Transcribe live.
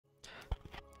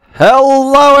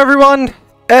Hello everyone,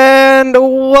 and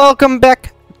welcome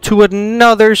back to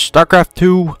another StarCraft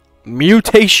 2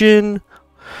 mutation.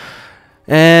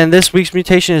 And this week's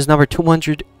mutation is number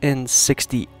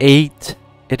 268.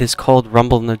 It is called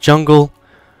Rumble in the Jungle.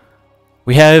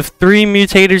 We have 3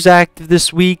 mutators active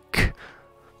this week.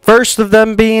 First of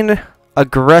them being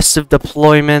aggressive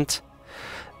deployment,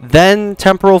 then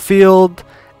temporal field,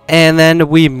 and then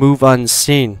we move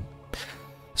unseen.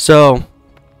 So,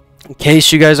 in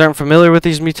case you guys aren't familiar with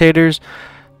these mutators,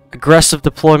 aggressive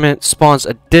deployment spawns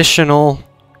additional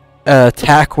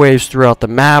attack waves throughout the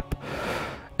map,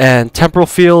 and temporal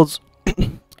fields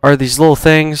are these little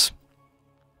things.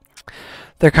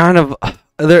 They're kind of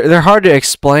they're hard to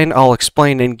explain. I'll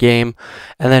explain in game,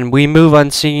 and then we move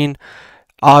unseen,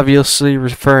 obviously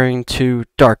referring to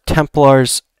Dark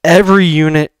Templars. Every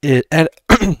unit and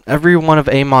every one of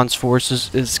Amon's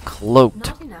forces is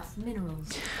cloaked.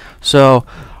 So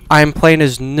I'm playing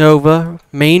as Nova.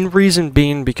 Main reason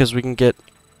being because we can get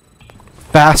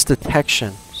fast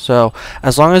detection. So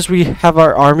as long as we have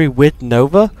our army with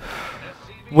Nova,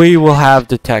 we will have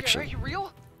detection.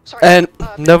 And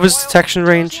Nova's detection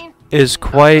range is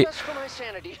quite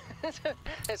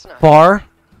far.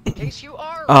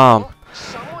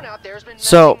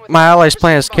 So my ally's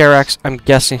playing as Karax. I'm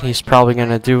guessing he's probably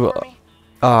gonna do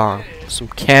some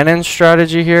cannon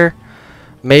strategy here,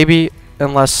 maybe,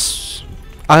 unless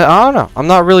I don't know. I'm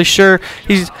not really sure.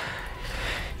 He's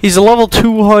a level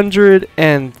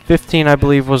 215, I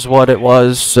believe, was what it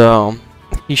was. So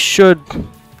he should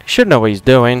know what he's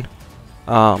doing.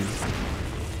 Yeah,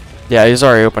 he's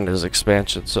already opened his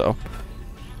expansion. So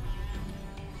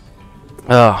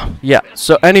yeah.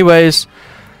 So anyways,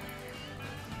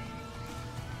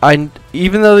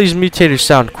 even though these mutators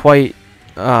sound quite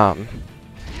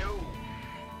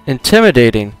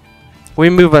intimidating, we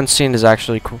move unseen is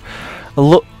actually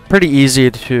pretty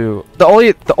easy to. The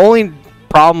only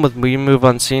problem with we move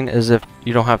unseen is if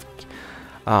you don't have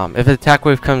if an attack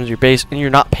wave comes to your base and you're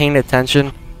not paying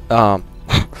attention,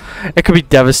 it could be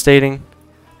devastating,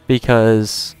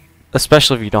 because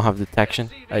especially if you don't have detection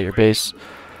at your base.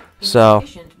 So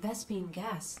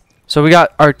we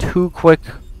got our 2 quick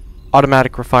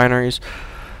automatic refineries,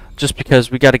 just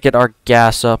because we got to get our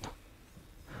gas up,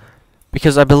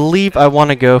 because I believe I want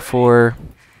to go for,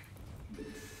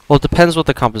 well, it depends what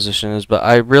the composition is, but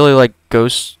I really like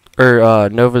Ghost or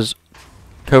Nova's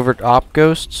covert op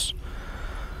ghosts,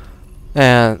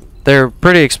 and they're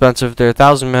pretty expensive. They're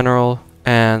 1,000 mineral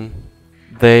and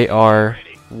they are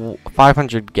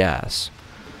 500 gas.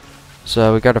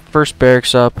 So we got our first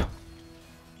barracks up.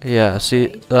 Yeah,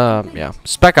 see, yeah,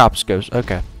 Spec Ops Ghost.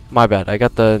 Okay. My bad, I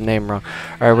got the name wrong.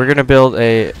 Alright, we're gonna build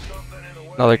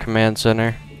another command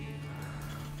center.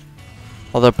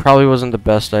 Although it probably wasn't the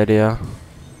best idea,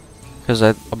 because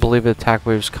I believe the attack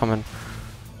wave's coming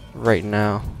right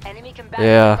now.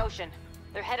 Yeah.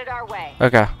 They're headed our way.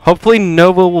 Okay. Hopefully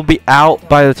Nova will be out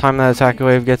by the time that attack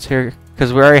wave gets here,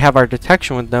 because we already have our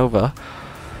detection with Nova.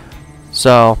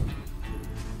 So,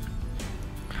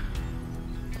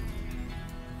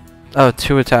 oh,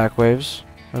 2 attack waves.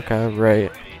 Okay,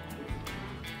 right.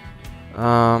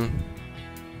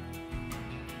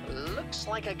 Looks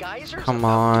like a geyser's come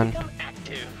on.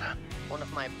 active. One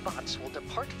of my bots will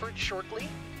depart for it shortly.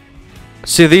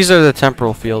 See, these are the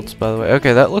temporal fields, by the way.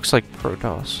 Okay, that looks like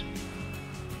Protoss.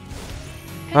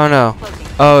 Oh no.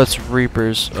 Oh, it's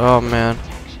Reapers. Oh man.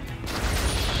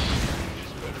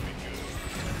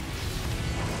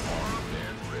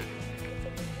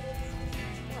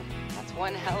 That's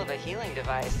one hell of a healing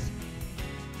device.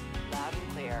 Loud and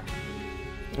clear.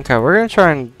 Okay, we're gonna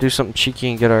try and do something cheeky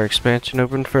and get our expansion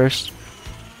open first.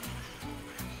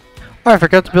 Oh, I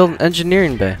forgot to build an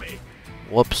engineering bay.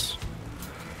 Whoops.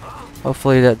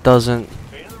 Hopefully that doesn't.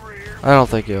 I don't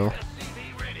think it'll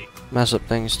mess up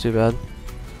things too bad.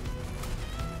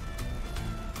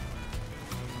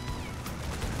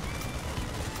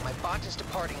 My bot is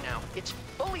departing now. It's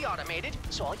fully automated,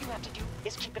 so all you have to do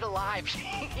is keep it alive.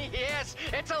 Yes,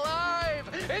 it's alive!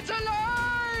 It's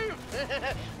alive!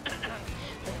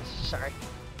 Sorry.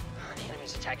 The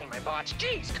enemy's attacking my bots.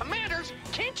 Jeez, commanders!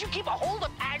 Can't you keep a hold of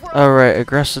aggro? Alright,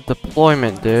 aggressive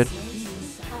deployment, dude.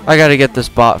 I gotta get this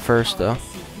bot first, though.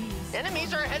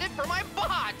 Enemies are headed for my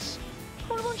bots!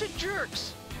 What a bunch of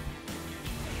jerks!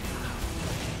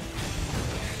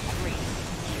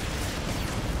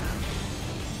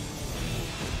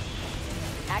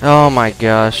 Oh my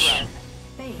gosh.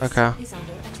 Okay.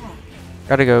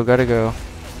 Gotta go, gotta go.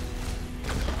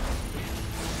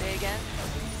 Say again?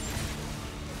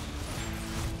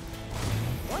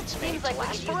 What's made to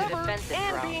last forever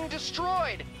and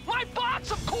destroyed. My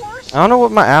bots, of course. I don't know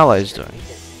what my ally's doing.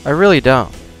 I really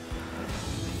don't.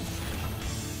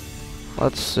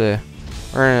 let's see.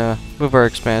 We're gonna move our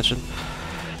expansion.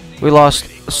 We lost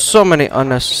so many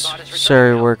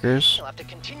unnecessary workers. You'll have to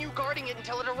continue guarding it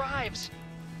until it arrives.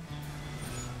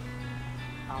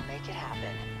 I'll make it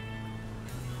happen.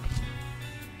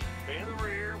 In the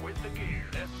rear with the gear.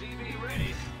 SCV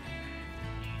ready.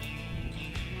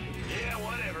 Yeah,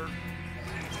 whatever.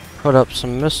 Put up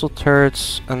some missile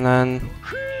turrets, and then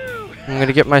I'm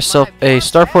gonna get myself a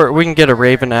starport. We can get a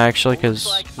Raven actually,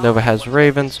 because Nova has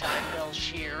Ravens.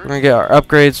 We're gonna get our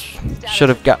upgrades. Should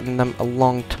have gotten them a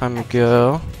long time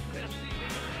ago.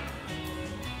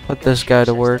 Put this guy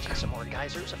to work. Some more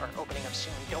geysers are opening up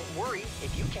soon. Don't worry,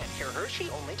 if you can't hear her, she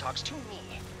only talks to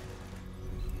me.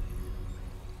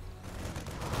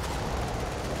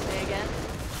 Say again.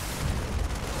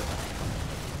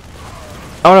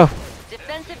 Oh no,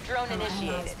 Defensive drone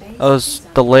initiated. I was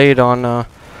delayed on. Executed.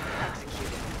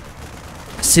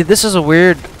 See, this is a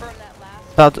weird Confirm that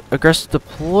last. about aggressive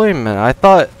deployment. I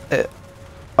thought.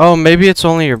 Oh, maybe it's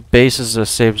only your base is a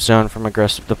safe zone from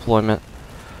aggressive deployment.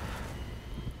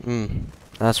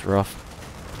 That's rough.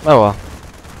 Oh well.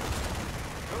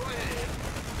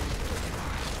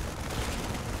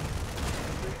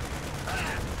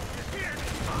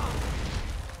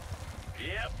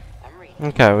 Yep. I'm reading.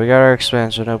 Okay, we got our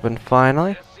expansion open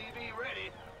finally. SCV ready.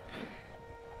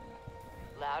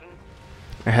 Loudon.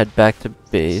 We head back to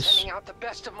base. Sending out the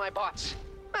best of my bots.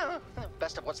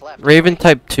 Best of what's left. Raven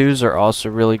type 2s are also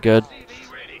really good.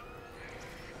 SCV ready.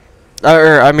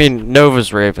 I mean,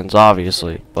 Nova's Ravens,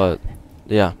 obviously, but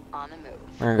yeah. On the move.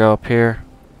 We're gonna go up here.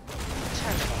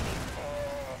 Terminating.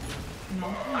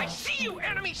 I see you,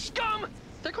 enemy scum!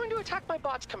 They're going to attack my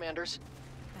bots, commanders.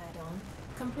 Add-on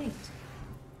complete.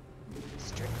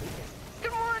 Strictly business.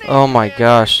 Good morning! Oh my commanders.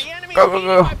 gosh. The enemy's Go, go, eating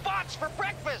go. my bots for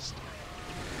breakfast!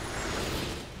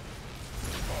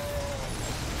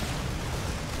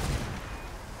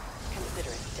 Consider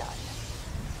it done.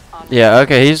 On Yeah,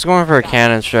 okay, he's going for a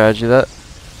cannon strategy.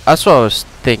 That's what I was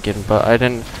thinking, but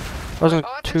wasn't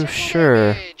Oh, too it's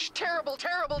sure. damage. Terrible,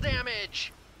 terrible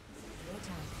damage!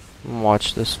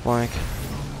 Watch this flank.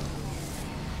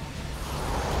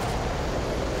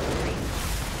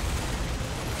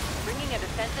 Bringing a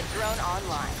defensive drone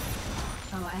online.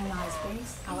 Our allies'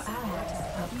 base. Our allies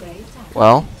upgrade.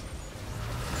 Well,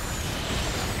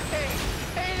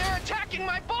 Hey, they're attacking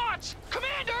my bots!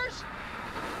 Commanders!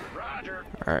 Roger.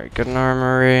 alright, good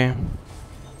armory.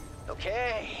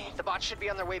 Okay, the bots should be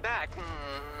on their way back.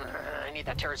 I need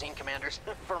that Terrazine, commanders,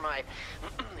 for my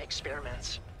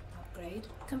experiments. Upgrade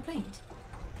complete.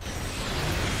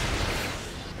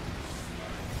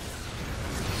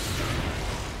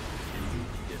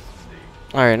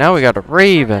 Alright, now we got a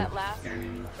Raven. That last.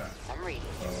 I'm reading.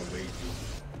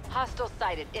 Hostile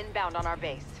sighted inbound on our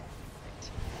base.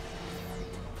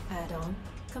 Add-on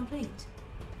complete.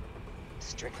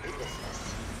 Strictly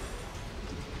business.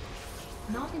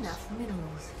 Not enough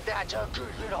minerals. That's a good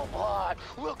little bot.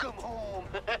 Welcome home.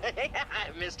 I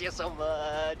missed you so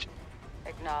much.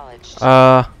 Acknowledged.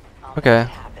 Okay. Make it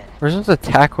happen. Where's this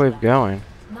attack wave going?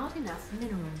 Not enough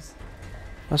minerals.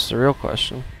 That's the real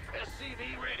question.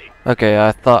 SCV ready. Okay,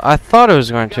 I thought it was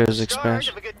going to Got his the start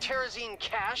expansion. of a good Terrazine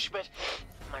cache, but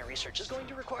my research is going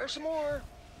to require some more.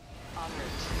 En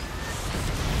route.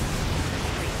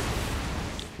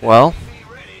 Well, SCV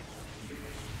ready.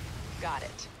 Got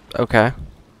it. okay. En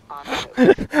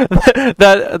route.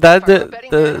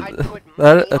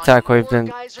 that attack wave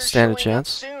didn't stand a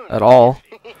chance at all.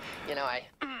 You know, I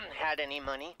had any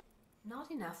money. Not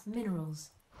enough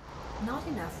minerals. Not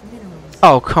enough minerals.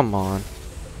 Oh, come on.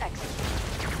 Excellent.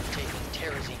 Taking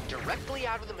Terrazine directly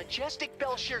out of the majestic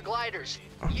Belshire gliders.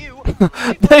 You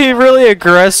They really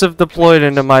aggressive deployed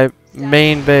into my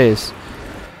main base.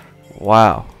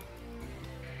 Wow.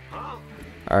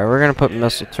 Alright, we're gonna put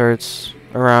missile turrets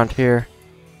around here.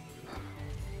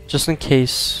 Just in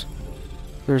case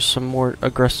there's some more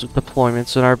aggressive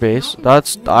deployments in our base.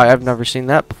 I've never seen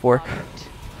that before. En route.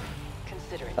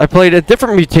 Consider it. I played a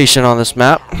different mutation on this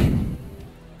map.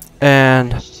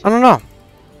 And I don't know.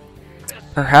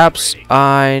 Perhaps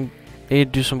I need to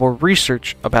do some more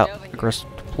research about aggressive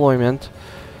deployment.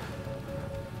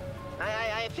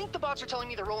 I think the bots are telling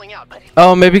me they're rolling out, but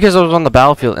Oh, maybe because I was on the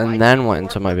battlefield and then went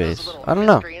into my base. I don't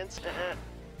know.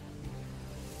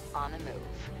 On the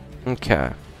move. Okay.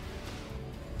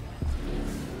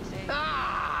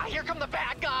 Ah, here come the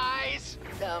bad guys.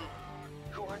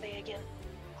 Who are they again?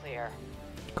 Clear.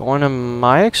 Going to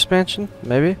my expansion,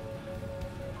 maybe?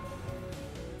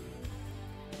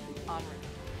 En route.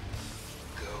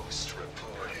 Ghost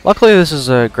reporting. Luckily, this is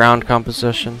a ground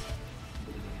composition.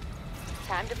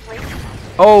 Time to place.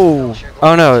 Oh!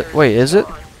 Oh no, wait, is it?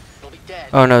 They'll be dead.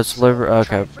 Oh no, it's liver.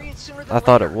 Okay. Free it sooner than I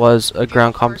thought it was a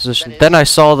ground composition. Then I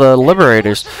saw the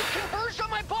Liberators.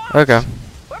 Okay.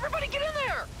 Everybody get in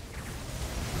there!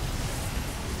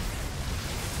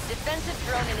 Defensive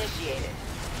drone initiated.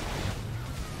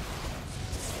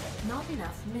 Not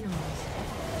enough minerals.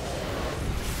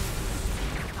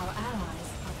 Our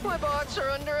allies are My bots are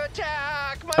under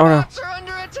attack! My Oh, no. bots are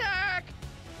under attack!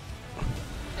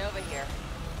 Nova here.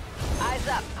 Eyes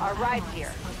up. Our ride's here.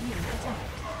 are being attacked.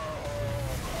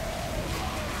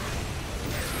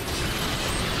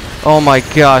 Oh my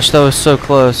gosh, that was so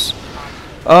close.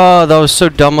 Oh, that was so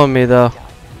dumb of me though.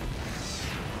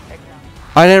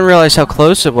 I didn't realize how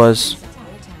close it was. Under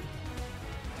attack.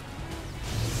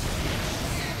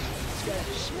 These guys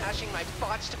are smashing my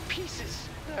bots to pieces.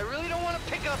 I really don't want to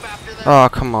pick up after them. Oh,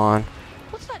 come on.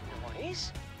 What's that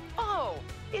noise? Oh,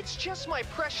 it's just my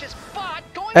precious bot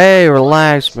going. Hey, for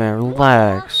relax, bullets. man,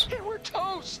 relax. And we're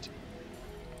toast.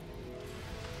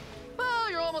 Well,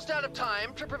 you're almost out of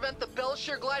time to prevent the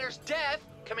Belshire glider's death,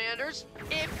 commanders.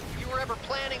 If you were ever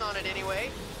planning on it anyway.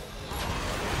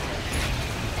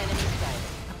 Enemy sighted.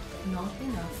 Not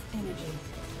enough energy.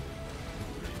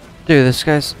 Dude, this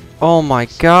guy's... Oh my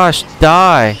gosh,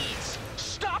 die. Please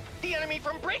stop the enemy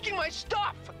from breaking my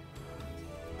stuff.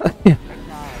 Acknowledged.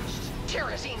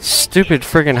 Terrazine. Stupid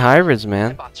friggin' hybrids,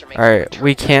 man. Alright,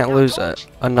 we can't lose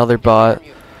another bot.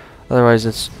 Otherwise,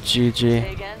 it's Say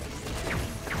GG. again.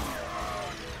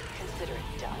 Consider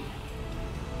it done.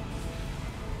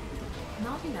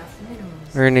 Not enough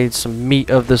minerals. We're gonna need some meat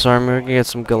of this army. We're gonna get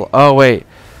some Oh, wait.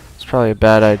 It's probably a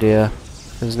bad idea.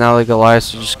 Because now the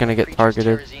Goliaths are just gonna get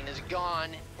targeted. Terrazine is gone,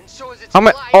 and so is its How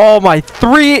much? life. Oh my,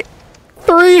 three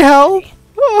health.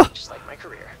 Oh. Just like my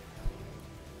career.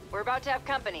 We're about to have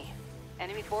company.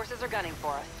 Enemy forces are gunning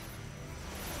for us.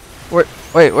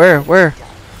 Wait, where?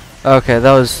 Okay,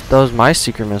 that was my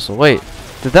secret missile. Wait,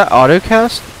 did that auto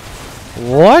cast?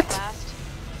 What? Fast.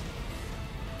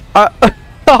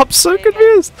 I'm so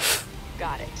confused.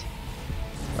 Got it.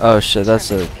 Oh shit,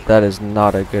 that is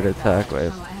not a good attack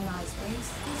wave. Our allies' base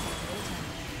is under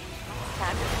attack.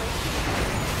 Time to flee.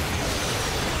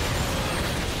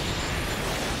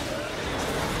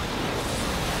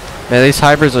 Man, these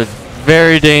hybrids are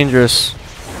very dangerous.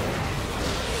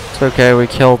 It's okay, we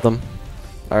killed them.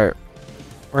 Alright.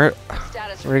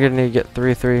 Status We're gonna need to get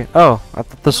 3-3. Oh, I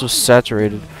thought this was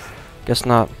saturated. Guess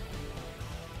not.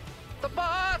 The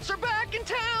bots are back in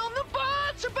town! The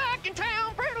bots are back in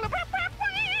town!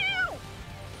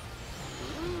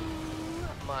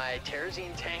 Ooh, my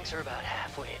Terrazine tanks are about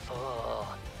halfway full.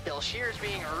 Belshir's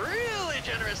being really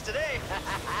generous today.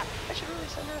 I should really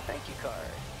send her a thank you card.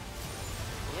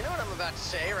 You know what I'm about to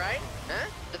say, right? Huh?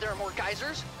 That there are more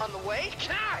geysers on the way?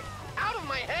 God, out of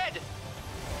my head!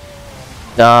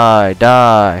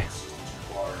 Die.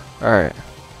 Alright.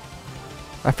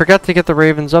 I forgot to get the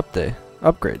Ravens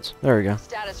upgrades. There we go.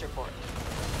 Status report.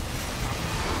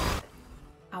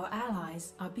 Our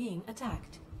allies are being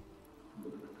attacked.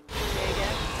 Say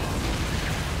again.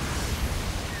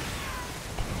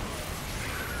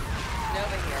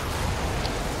 Nova here.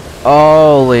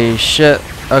 Holy shit.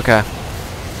 Okay.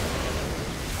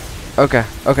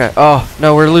 Oh,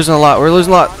 no, we're losing a lot.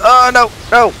 Oh, no.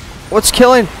 What's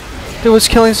killing? Dude, what's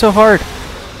killing so hard?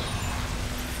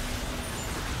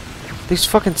 These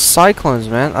fucking cyclones,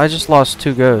 man. I just lost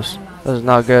 2 ghosts. That is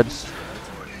not good.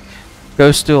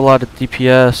 Ghosts do a lot of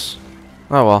DPS.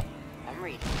 Oh, well. I'm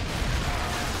reading.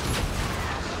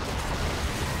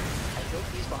 I built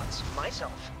these bots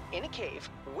myself in a cave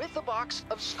with a box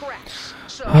of scraps.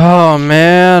 So Oh,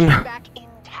 man. back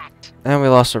intact. And we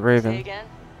lost a Say Raven. again.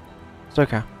 It's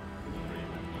okay.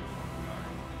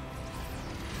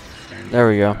 There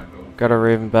we go. Got our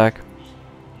Raven back.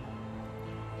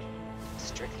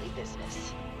 Strictly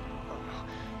business. Oh,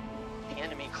 the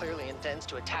enemy clearly intends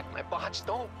to attack my bots.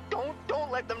 Don't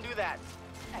let them do that.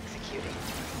 Executing.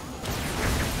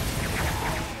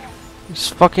 These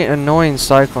fucking annoying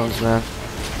cyclones, man.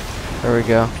 There we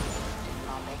go. I'll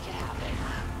make it happen.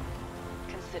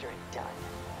 Consider it done.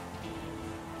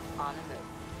 On the move.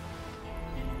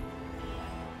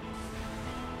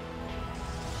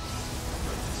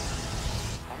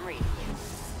 I'm reading you.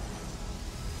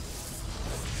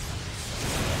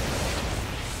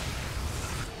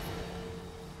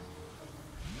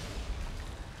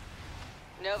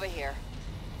 Nova here.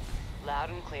 Loud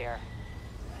and clear.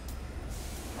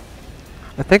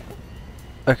 I think...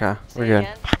 Okay, we're Say good.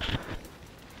 again.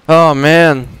 Oh,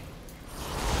 man.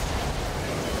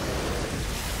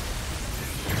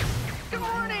 Good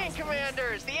morning,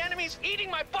 commanders. The enemy's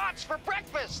eating my bots for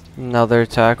breakfast. Another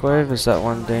attack wave? Is that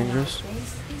one Our dangerous?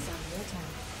 allies' base is under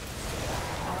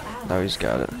attack. Our No, he's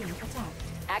got allies it. are being attacked.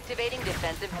 Activating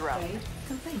defensive drone. Upgrade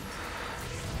complete.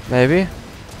 Maybe.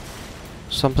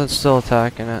 Something's still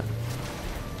attacking it.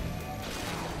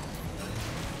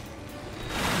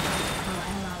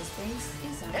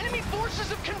 Enemy forces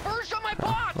have converged on my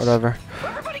box. Whatever.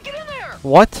 Everybody get in there.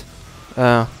 What?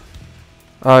 Oh.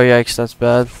 Oh yikes, that's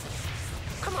bad.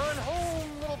 Come on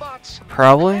home, little bots.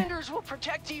 Probably. Commanders will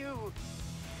protect you.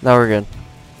 No, we're good.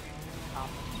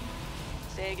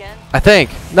 Say again? I think.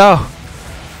 No.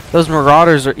 Those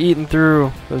marauders are eating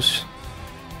through those.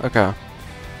 Okay.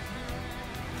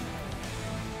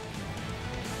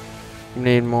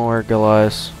 Need more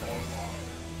Goliaths.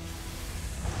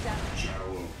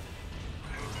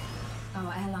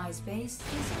 Our allies' base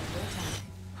is under attack.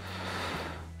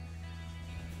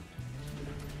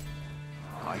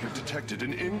 I have detected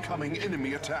an incoming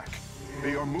enemy attack.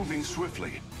 They are moving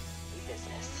swiftly.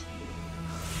 Business.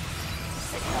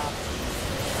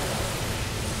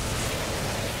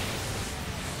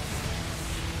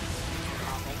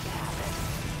 I'll make it happen.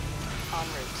 En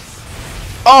route.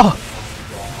 Oh!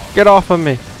 Get off of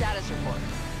me. Status report.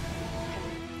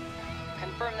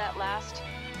 Confirm that last.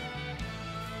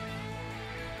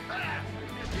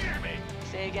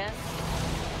 Say again?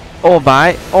 Oh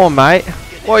mate. Oh mate.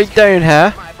 What are you doing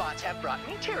here? My bots have brought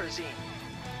me Terrazine.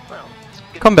 Well,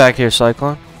 Come back here,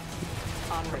 Cyclone.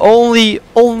 En route.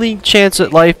 Only chance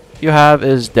at life you have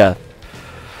is death.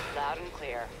 Loud and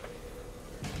clear.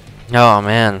 Oh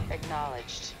man.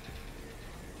 Acknowledged.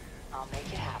 I'll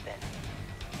make it happen.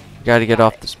 Gotta get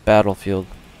off this battlefield.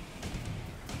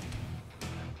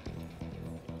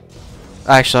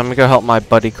 Actually, I'm gonna go help my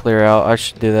buddy clear out. I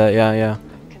should do that. Yeah.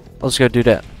 Let's go do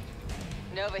that.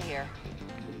 Nova here.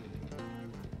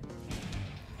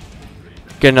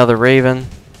 Get another Raven.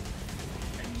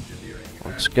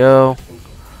 Let's go.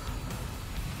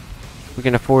 We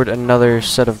can afford another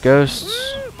set of ghosts.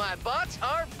 woo, my bots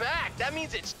are back. That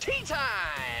means it's tea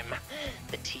time.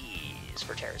 The tea is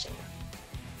for Terrazine.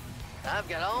 I've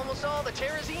got almost all the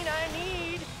Terrazine I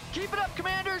need. Keep it up,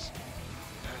 commanders.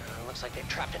 Looks like they've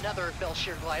trapped another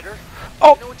Belshir glider.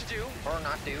 Oh! You know what to do or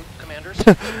not do, commanders.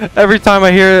 Every time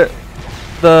I hear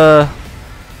the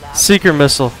seeker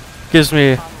missile, gives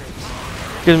me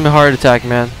a heart attack,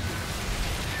 man.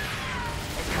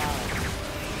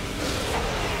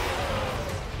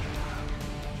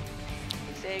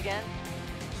 Say again?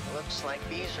 Looks like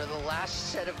these are the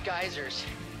last set of geysers.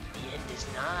 The end is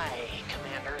nigh,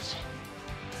 commanders.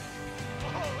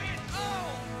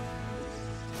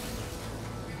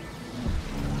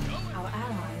 Our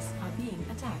allies are being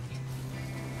attacked.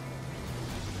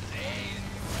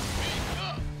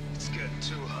 It's getting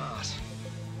too hot.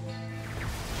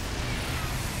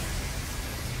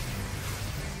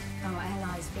 Our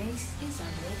allies' base is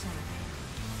under attack.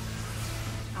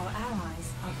 Our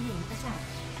allies are being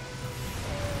attacked.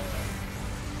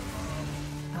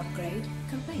 Upgrade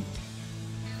complete.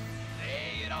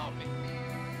 Lay it on me.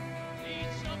 Need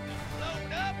something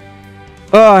blown up?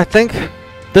 Oh, I think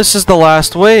this is the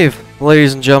last wave,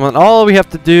 ladies and gentlemen. All we have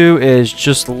to do is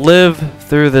just live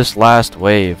through this last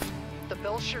wave. The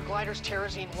Belshir glider's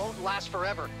Terrazine won't last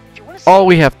forever. If you want to All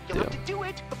we have to you'll do. have to do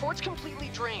it before it's completely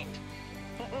drained.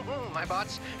 My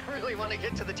bots really want to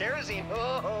get to the Terrazine.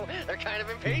 Oh, they're kind of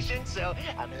impatient, so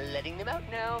I'm letting them out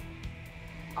now.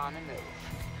 On the move.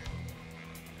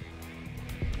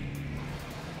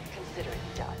 Consider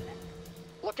it done.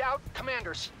 Look out,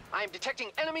 commanders. I am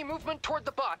detecting enemy movement toward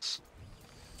the bots.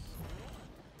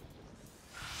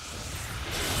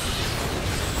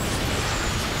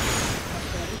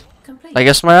 Complete. I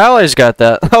guess my allies got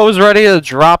that. I was ready to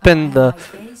drop in the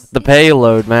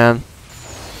payload, man.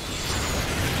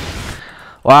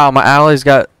 Wow, my allies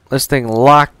got this thing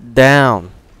locked down.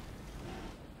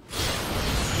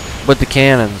 With the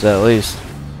cannons, at least.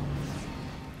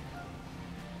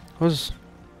 Who's...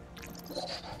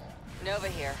 Nova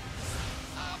here.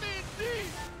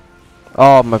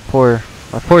 Oh, my poor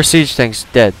siege tank's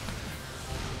dead.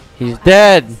 He's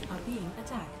dead. Are being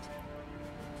attacked.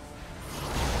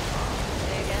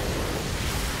 Say again?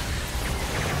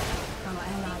 Our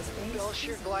allies' base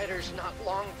Belshir is glider's not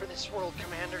long for this world,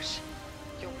 commanders.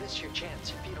 You'll miss your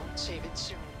chance if you don't save it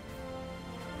soon.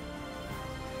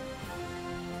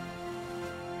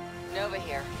 Nova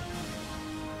here.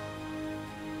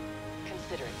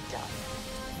 Consider it done.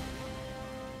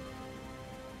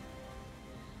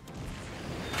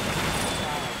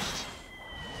 Acknowledged.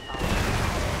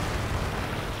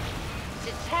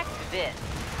 Detect this.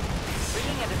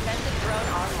 Bringing a defensive drone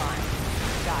online.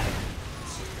 Got it.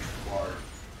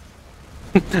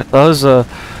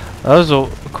 That was a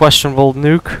questionable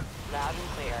nuke. Loud and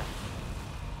clear.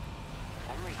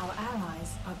 Our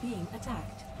allies are being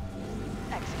attacked.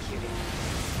 Executing.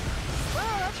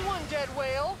 Well, that's one dead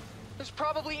whale. is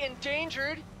probably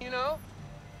endangered, you know?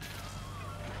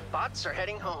 Bots are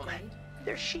heading home.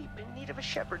 They're sheep in need of a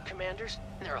shepherd, commanders.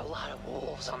 And there are a lot of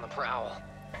wolves on the prowl.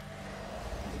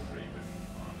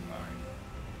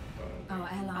 Our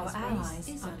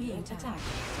allies are being attacked.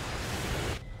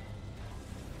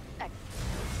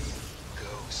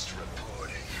 Ghost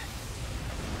reporting.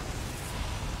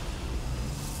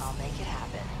 I'll make it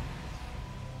happen.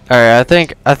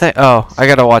 Alright, I think, oh, I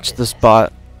gotta watch this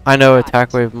bot. I know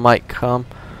attack wave might come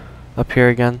up here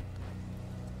again.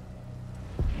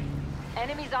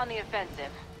 Enemies on the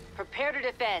offensive. Prepare to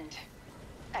defend.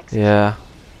 Excellent. Yeah,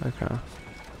 okay.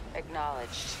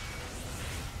 Acknowledged.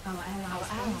 Our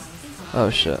allies Oh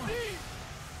shit.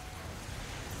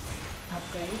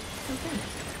 upgrade complete.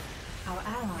 Our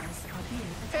allies are being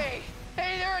attacked. Hey!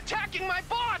 Hey, they're attacking my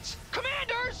bots!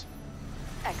 Commanders!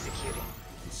 Executing.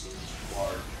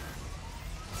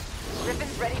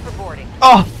 Griffin's ready for boarding.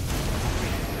 Oh!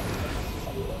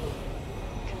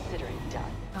 Consider it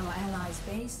done. Our allies'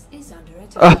 base is under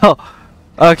attack. Oh!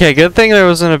 Okay, good thing there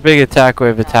wasn't a big attack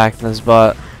wave attacking this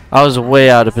bot. I was way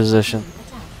out of position.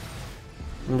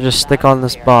 I'm just stick on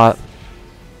this bot.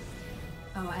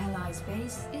 Our allies'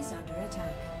 base is under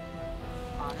attack.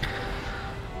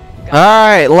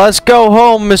 Alright, let's go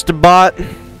home, Mr. Bot.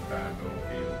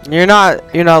 You're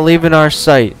not leaving our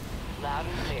site. Loud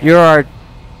and clear. You're our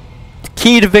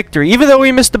key to victory. Even though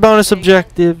we missed the bonus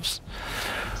objectives,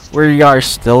 we are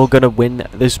still gonna win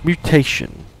this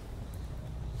mutation.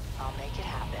 I'll make it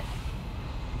happen.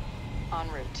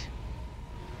 En route.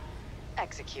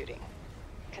 Executing.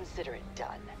 Consider it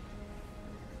done.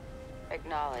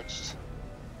 Acknowledged.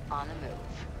 On the move.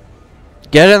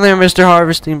 Get in there, Mr.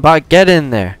 Harvesting Bot. Get in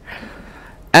there.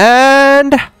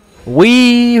 And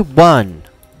we won.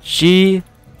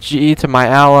 GG to my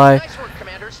ally. Nice work,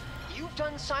 commanders. You've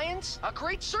done science a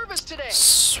great service today.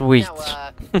 Sweet.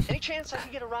 Now, any chance I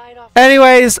could get a ride off?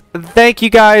 Anyways, thank you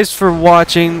guys for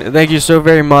watching. Thank you so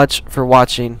very much for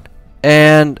watching.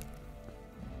 And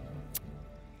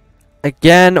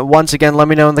again, once again, let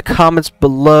me know in the comments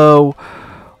below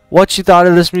what you thought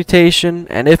of this mutation,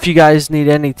 and if you guys need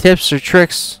any tips or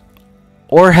tricks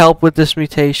or help with this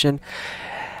mutation.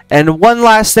 And one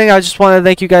last thing, I just want to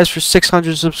thank you guys for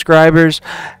 600 subscribers.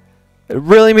 It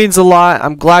really means a lot.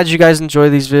 I'm glad you guys enjoy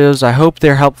these videos. I hope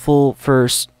they're helpful for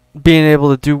being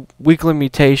able to do weekly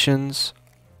mutations.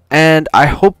 And I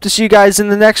hope to see you guys in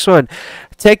the next one.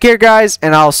 Take care, guys,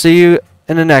 and I'll see you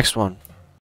in the next one.